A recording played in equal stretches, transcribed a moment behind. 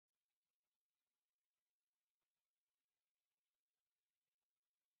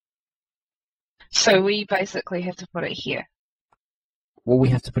So we basically have to put it here. Well, we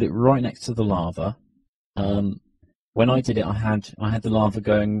have to put it right next to the lava. When I did it, I had the lava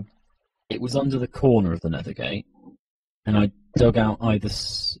going. It was under the corner of the nether gate, and I dug out either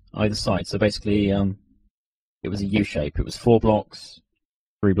side. So basically, it was a U shape. It was 4 blocks,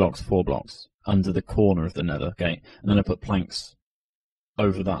 3 blocks, 4 blocks under the corner of the nether gate, and then I put planks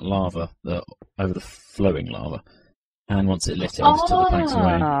over that lava, over the flowing lava. And once it lit it, I just took the planks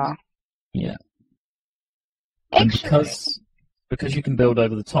away. Yeah. And because you can build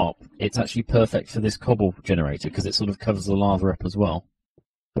over the top, it's actually perfect for this cobble generator because it sort of covers the lava up as well.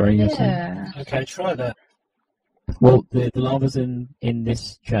 Yeah. Okay, try that. Well, the lava's in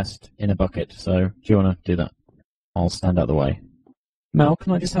this chest in a bucket, so do you want to do that? I'll stand out the way. Mel,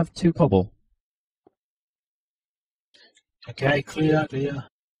 can I just have 2 cobble? Okay, clear.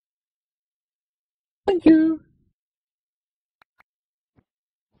 Thank you.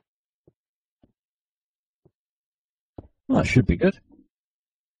 Well, that should be good.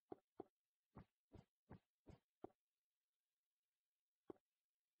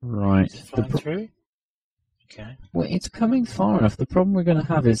 Right. Flying through? Okay. Well, it's coming far enough. The problem we're going to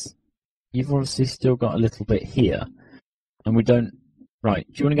have is you've obviously still got a little bit here, and we don't... Right,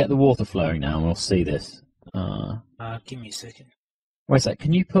 do you want to get the water flowing now and we'll see this? Give me a second. Wait a sec,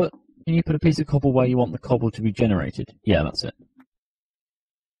 can you put a piece of cobble where you want the cobble to be generated? Yeah, that's it.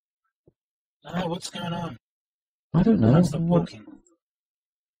 Oh, what's going on? I don't know. Can't stop walking.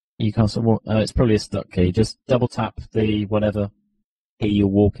 You can't stop walking. It's probably a stuck key. Just double tap the whatever key you're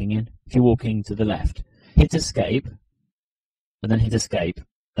walking in. If you're walking to the left, hit escape, and then hit escape,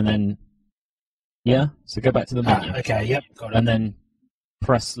 and then yeah. So go back to the menu. Okay, yep, got it. And then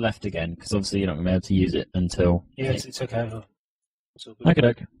press left again, because obviously you're not going to be able to use it until... Yeah, it's okay.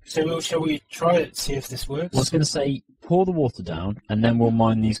 Okay. So shall we try it, see if this works? I was going to say, pour the water down, and then we'll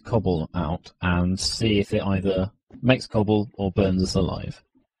mine these cobble out and see if it either makes cobble or burns us alive.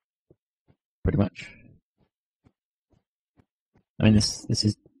 Pretty much. I mean, this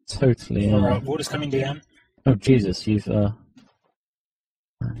is totally... Alright, water's coming down. Oh, Jesus, you've...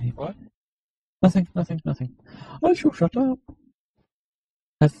 What? Nothing. I shall shut up.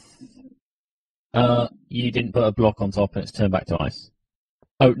 You didn't put a block on top and it's turned back to ice.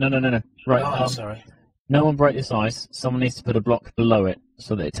 Oh, no. Right, Oh, sorry. No one break this ice. Someone needs to put a block below it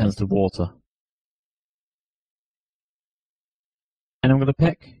so that it turns to water. Anyone got a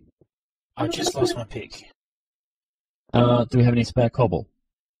pick? I just lost my pick. Do we have any spare cobble?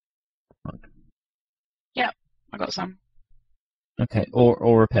 Yeah, I got some. Okay,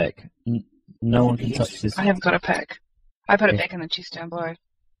 or a pick. No one can touch this. I have got a pick. I put it back in the chest down below.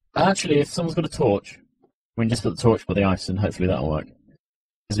 Actually, if someone's got a torch, we can just put the torch by the ice and hopefully that'll work.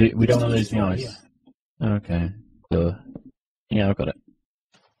 Because we don't want to lose the ice. Yeah. Okay. Yeah, I've got it.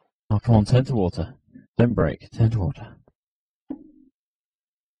 Oh, come on, turn to water. Don't break. Turn to water.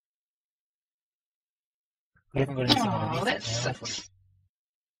 We haven't got anything Oh, underneath that it now, have we? sucks.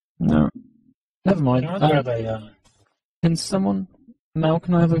 No. Never mind. Can I grab a... Can someone... Mel,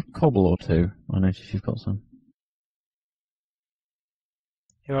 can I have a cobble or 2? I noticed you've got some.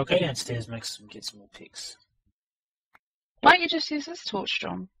 Here, I'll go downstairs and get some more picks. Why don't you just use this torch,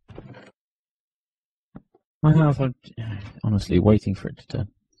 John? I'm honestly waiting for it to turn.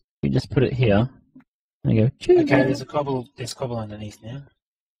 You just put it here. There you go. Okay, there's cobble underneath now.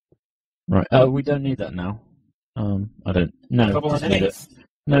 Right. We don't need that now. I don't. No. Cobble Just leave it. underneath?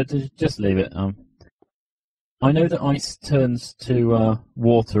 No, just leave it. I know that ice turns to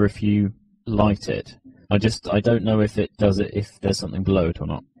water if you light it. I don't know if it does it if there's something below it or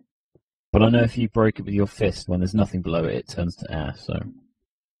not. But I know if you break it with your fist when there's nothing below it, it turns to air. So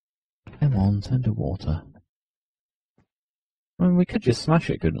come on, turn to water. I mean, we could just smash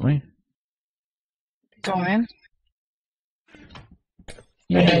it, couldn't we? Go on.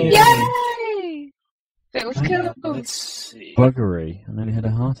 Yay! Yay! That was cool. Let's see. Buggery! I nearly had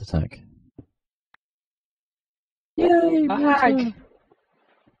a heart attack. Yay! Bug. water.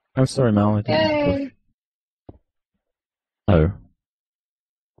 Oh, sorry, Mal. I didn't Yay! push. Oh.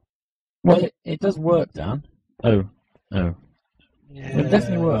 Well, it does work, Dan. Oh. Yeah, It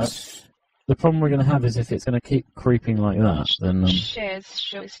definitely works. The problem we're going to have is if it's going to keep creeping like that, then... Shaz,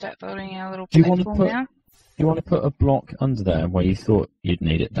 shall we start building our little Do you want to platform put- now? you want to put a block under there where you thought you'd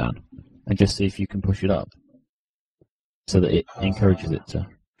need it, Dan? And just see if you can push it up. So that it encourages it to...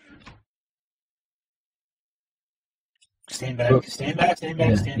 Stand back, stand back.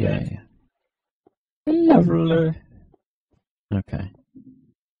 Yeah. Lovely. Okay.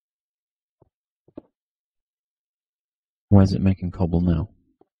 Why is it making cobble now?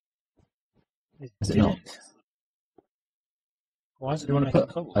 Is it not? Why is it Do you not want to making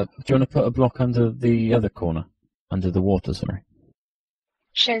put? cobble? Do you want to put a block under the other corner, under the water? Sorry.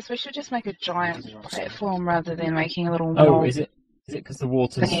 Shays, we should just make a giant platform rather than making a little Oh, mob is it? Is it because the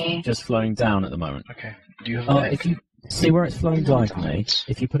water's thingy. just flowing down at the moment? Okay. Do you have a If you see where it's flowing No, I diagonally, don't.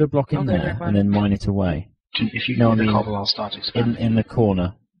 if you put a block in I'll go there grab one. and then mine it away, If you No, give I me the mean, cobble, I'll start expanding. in the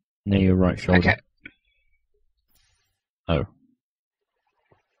corner near your right shoulder. Okay. Oh.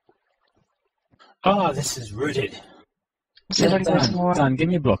 Ah, this is rooted. See if I can get some water. Dan, give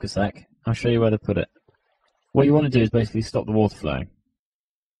me a block a sec. I'll show you where to put it. What you want to do is basically stop the water flowing.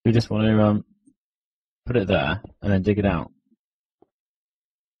 You just want to put it there and then dig it out.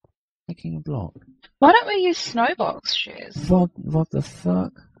 Making a block. Why don't we use snowbox, Shays? What the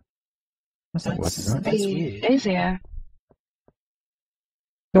fuck? That's not working, right? That's Be weird. easier.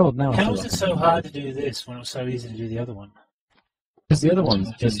 God, now I How feel is like it so hard to do this when it was so easy to do the other one? Because the other That's one's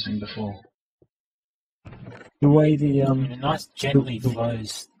what I've just been using before. the way the I mean, it nice gently the-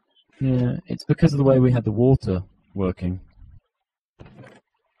 flows. yeah, it's because of the way we had the water working.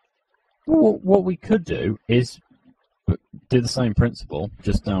 Well, what we could do is do the same principle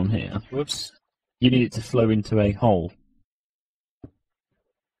just down here. Whoops. You need it to flow into a hole.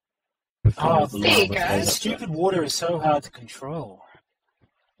 Before Oh, the there you lava go. flows This up. stupid water is so hard to control.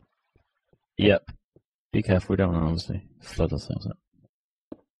 Yep. Be careful, we don't want to obviously flood ourselves up.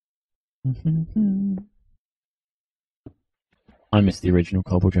 I miss the original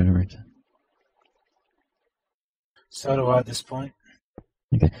cobble generator. So do I at this point.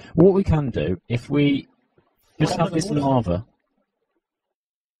 Okay. What we can do, if we just What have under this the water? lava.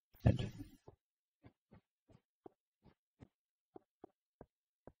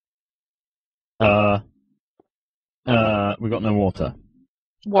 We got no water.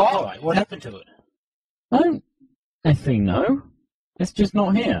 What? Alright, what happened to it? I don't effing know. It's just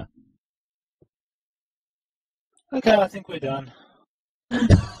not here. Okay, I think we're done.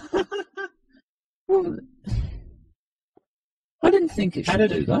 Well, I didn't think it How should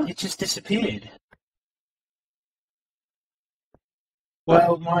did do that. it just disappeared?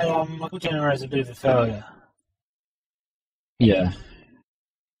 Well, my good generator is a bit of a failure. Yeah.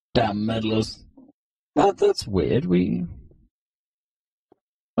 Damn meddlers. That's weird.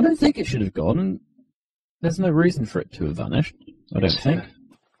 I don't think it should have gone, and there's no reason for it to have vanished. I don't It's think. here.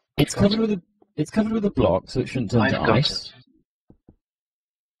 It's covered with a block, so it shouldn't turn I've to got ice. it.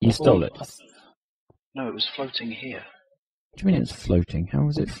 You stole Well, it. What No, it was floating here. do you mean it's floating? How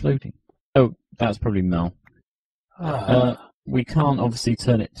was it floating? Oh, that's probably Mel. We can't obviously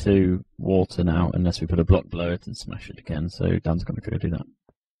turn it to water now unless we put a block below it and smash it again, so Dan's going to go do that.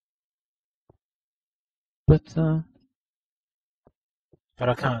 But, but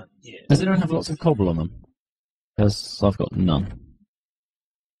I can't. Yeah. does anyone have lots of cobble on them? Because I've got none.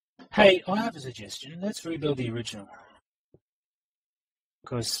 Hey, I have a suggestion. Let's rebuild the original.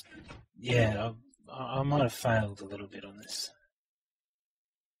 Because, yeah, I might have failed a little bit on this.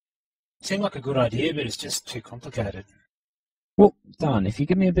 Seemed like a good idea, but it's just too complicated. Well, Dan, if you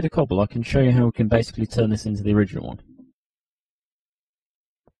give me a bit of cobble, I can show you how we can basically turn this into the original one.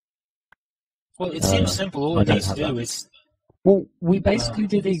 Well, it seems simple. All I it don't needs to have do that. is... Well, we basically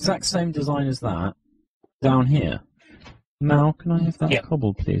did the exact same design as that down here. Mal, can I have that Yeah.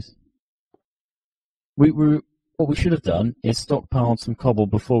 cobble, please? What we should have done is stockpiled some cobble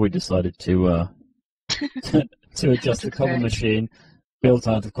before we decided to to adjust the cobble Okay. machine built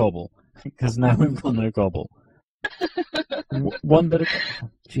out of cobble, because now we've got no cobble. One bit of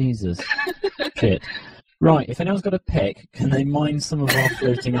Jesus, shit. Right, if anyone's got a pick, can they mine some of our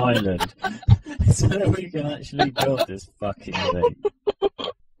floating island so that we can actually build this fucking thing?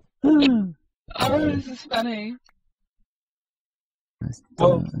 Oh, this is funny.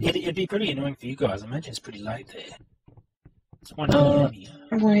 Well, it'd be pretty annoying for you guys. I imagine it's pretty late there. It's 1 Uh,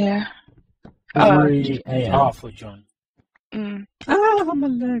 a.m. Where? Oh. 3 a.m. Oh, for John. Mm. Ah, my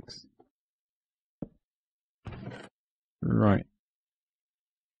legs. Right.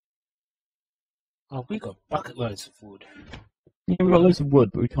 Oh, we got bucket loads of wood. Yeah, we've got loads of wood,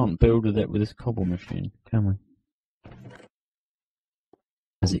 but we can't build with it with this cobble machine, can we?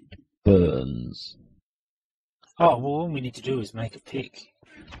 As it burns. Oh, well, all we need to do is make a pick.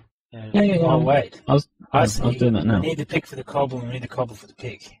 Yeah. Oh, wait. I was see. doing that now. We need the pick for the cobble, and we need the cobble for the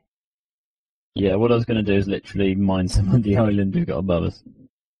pick. Yeah, what I was going to do is literally mine some of the island we've got above us.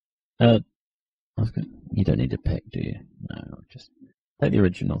 You don't need a pick, do you? No, just take the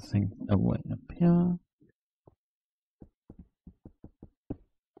original thing away up here.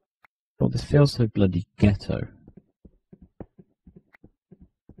 God, this feels so bloody ghetto.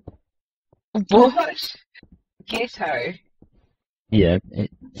 What? Ghetto. Yeah,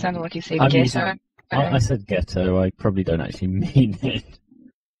 Sounded like you said I'm ghetto. using- I said ghetto. I probably don't actually mean it.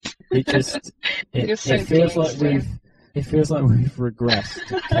 It just You're so it feels like gangster. we've regressed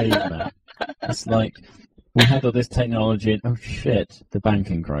to caveman. It's like we had all this technology and oh shit, the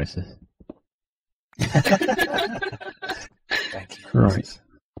banking crisis. Thank you. Right.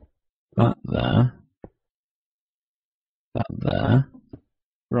 That there. That there.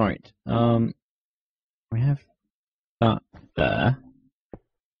 Right. We have that there.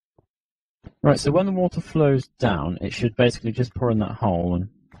 Right, so when the water flows down, it should basically just pour in that hole and...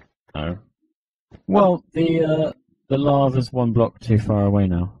 Oh. Well, the lava's one block too far away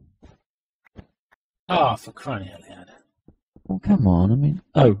now. Oh, for crying out loud. Well, come on, I mean...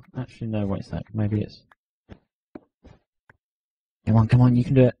 Oh, actually, no, wait a sec. Maybe it's... Come on, you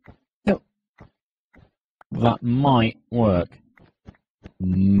can do it. Go. That might work.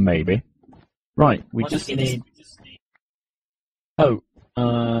 Maybe. Right, we just need... Oh,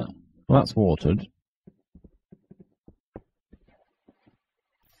 well, that's watered.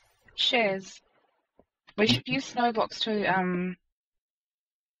 Shares. We should use snow blocks to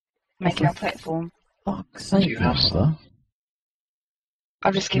make our platform. Fuck's sake, you have Mother.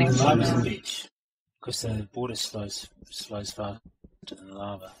 I'm just getting The lava's a some. bitch. Because the water slows faster than the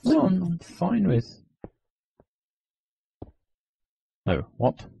lava. No, I'm fine with... Oh,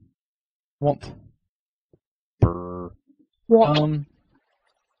 what? What? Brr. What?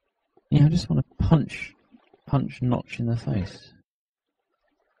 Yeah, I just want to punch Notch in the face.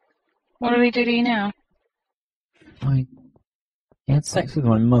 What did he do to you now? He had sex with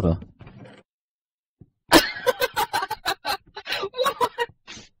my mother. What?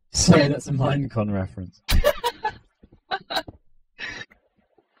 Sorry, that's a Minecon reference.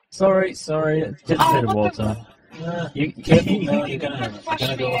 Sorry, just a bit of water. You Careful, Mel, You're you're gonna flush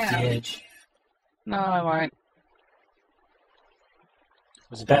go me off the out. edge. No, I won't. I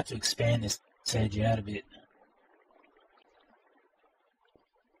was about to expand this edge out a bit.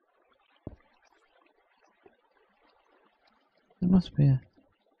 There must be a...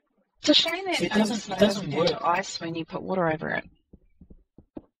 It's a shame that It doesn't snow work. turn to ice when you put water over it.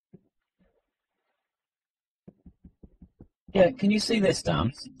 Yeah, can you see this,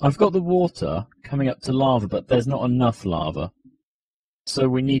 Dan? I've got the water coming up to lava, but there's not enough lava. So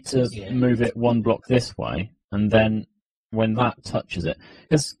we need to move it one block this way, and then when that touches it...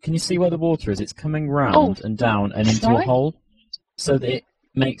 Because can you see where the water is? It's coming round and down and into Sorry? a hole, so that it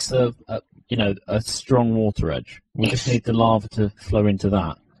makes a strong water edge. We just need the lava to flow into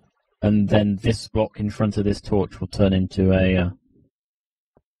that, and then this block in front of this torch will turn into a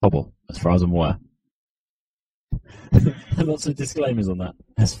cobble, as far as I'm aware. Lots of disclaimers on that,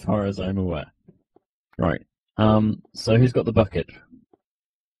 as far as I'm aware. Right. So who's got the bucket?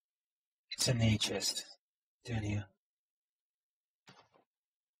 It's in the chest. Down here.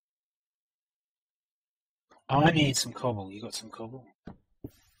 I need some cobble. You got some cobble?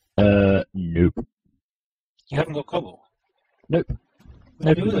 Nope. You haven't got cobble? Nope.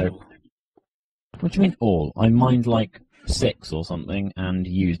 What do Nope, you do with it nope. all? What do you mean all? I mined like 6 or something and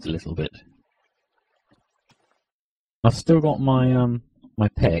used a little bit. I've still got my my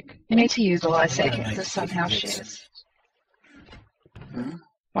pick. You need to use all I say I'm gonna make cactus somehow bits. shares.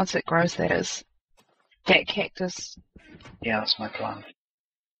 Once it grows, that is. That cactus. Yeah, that's my plan.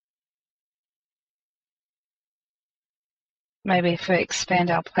 Maybe if we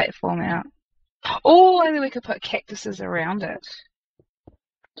expand our platform out. Oh, and then we could put cactuses around it.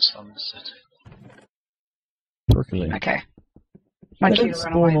 Sunset. Broccoli. Okay. My They cue don't to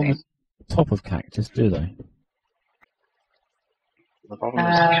run spawn away on then. the top of cactus, do they? The problem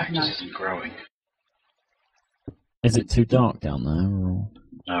is the cactus no. isn't growing. Is it too dark down there? Or...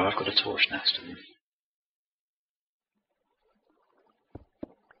 No, I've got a torch next to me.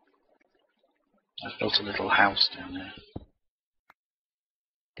 I've built a little house down there.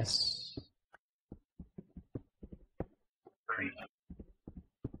 Yes. Creep.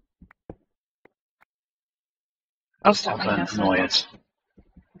 I'll start I'll my then house. annoy it.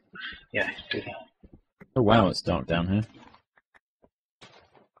 Yeah, do that. Oh wow, it's dark down here.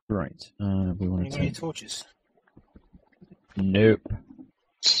 Right. We want You to got any take... torches? Nope.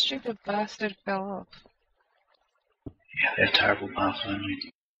 Stupid bastard fell off. Yeah, they have terrible path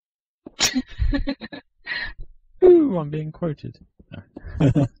only. Ooh, I'm being quoted. No.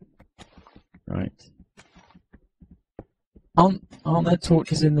 Right. Aren't there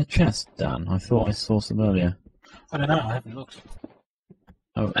torches in the chest, Dan? I thought I saw some earlier. I don't know, I haven't looked.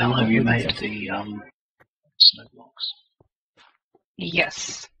 Oh, How not have you in the made chest? the snow blocks?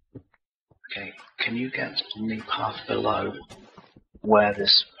 Yes. Okay, can you get on the path below where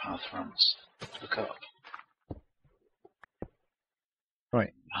this path runs? Look up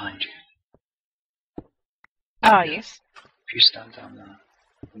Right. behind you. Oh, yes. If you stand down there,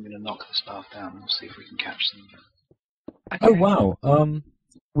 I'm going to knock this path down and we'll see if we can catch them. Okay. Oh wow.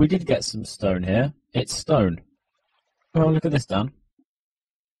 We did get some stone here. It's stone. Oh, look at this, Dan.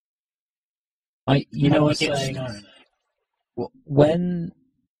 I was saying when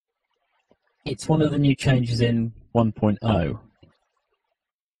it's one of the new changes in 1.0.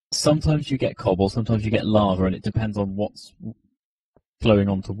 Sometimes you get cobble, sometimes you get lava, and it depends on what's flowing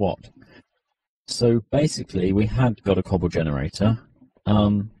onto what. So basically, we had got a cobble generator.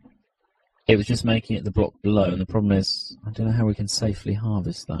 It was just making it the block below, and the problem is, I don't know how we can safely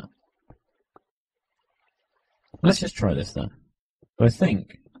harvest that. Let's just try this then. So I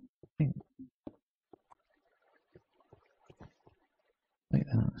think. Wait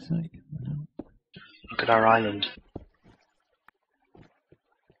that a sec. No. Look at our island.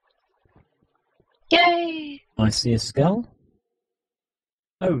 Yay! I see a skull.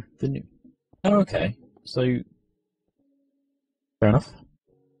 Oh, the new. Oh, okay. So. Fair enough.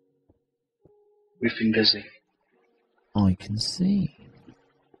 We've been busy. I can see.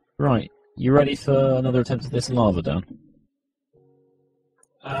 Right. You ready for another attempt at this lava, Dan?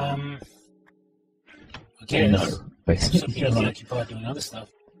 I guess. No, Some basically. people are occupied doing other stuff.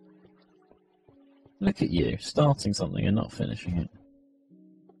 Look at you, starting something and not finishing it.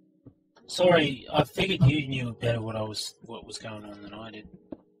 Sorry, I figured you knew better what was going on than I did.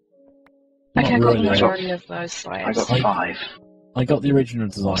 Okay, I Not got the really. majority of those I slabs. got 5. I got the original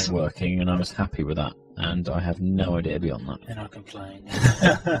design Awesome. working, and I was happy with that. And I have no idea beyond that. And I complained.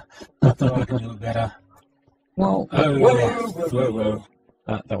 I thought I could do it better. Well, Whoa.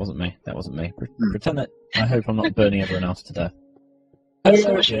 that wasn't me. That wasn't me. Pretend that. I hope I'm not burning everyone else to death.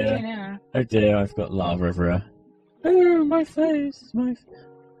 So what should we do now? Oh dear, I've got lava everywhere. Oh, my face,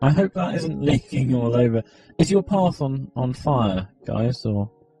 I hope that isn't leaking all over. Is your path on fire, guys, or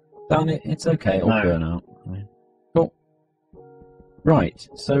Dan? It's okay. It'll No. burn out. Cool. Right.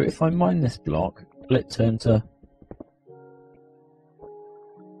 So if I mine this block, will it turn to?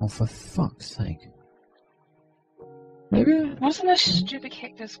 Oh, for fuck's sake! Maybe. Wasn't this stupid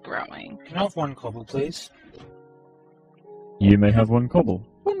cactus growing? Can I have one cobble, please? You may have one cobble.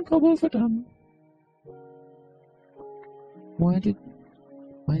 One cobble for Dan. Why did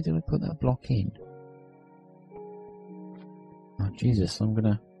I put that block in? Oh Jesus! I'm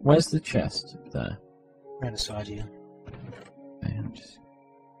gonna. Where's the chest? There. Around the side here. Okay,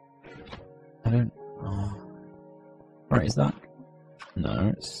 I don't. Oh. Right, is that?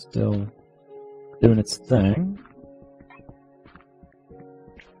 No, it's still doing its thing.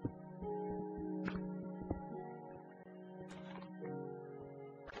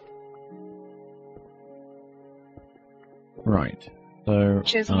 Right. So.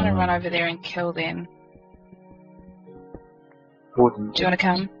 Cheers, I'm gonna run over there and kill them. Gordon, Do you wanna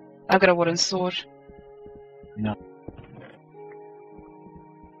come? I've got a wooden sword. No.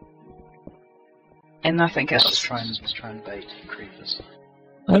 And nothing let's else. try and bait the creepers.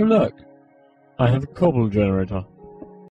 Oh look! I have a cobble generator.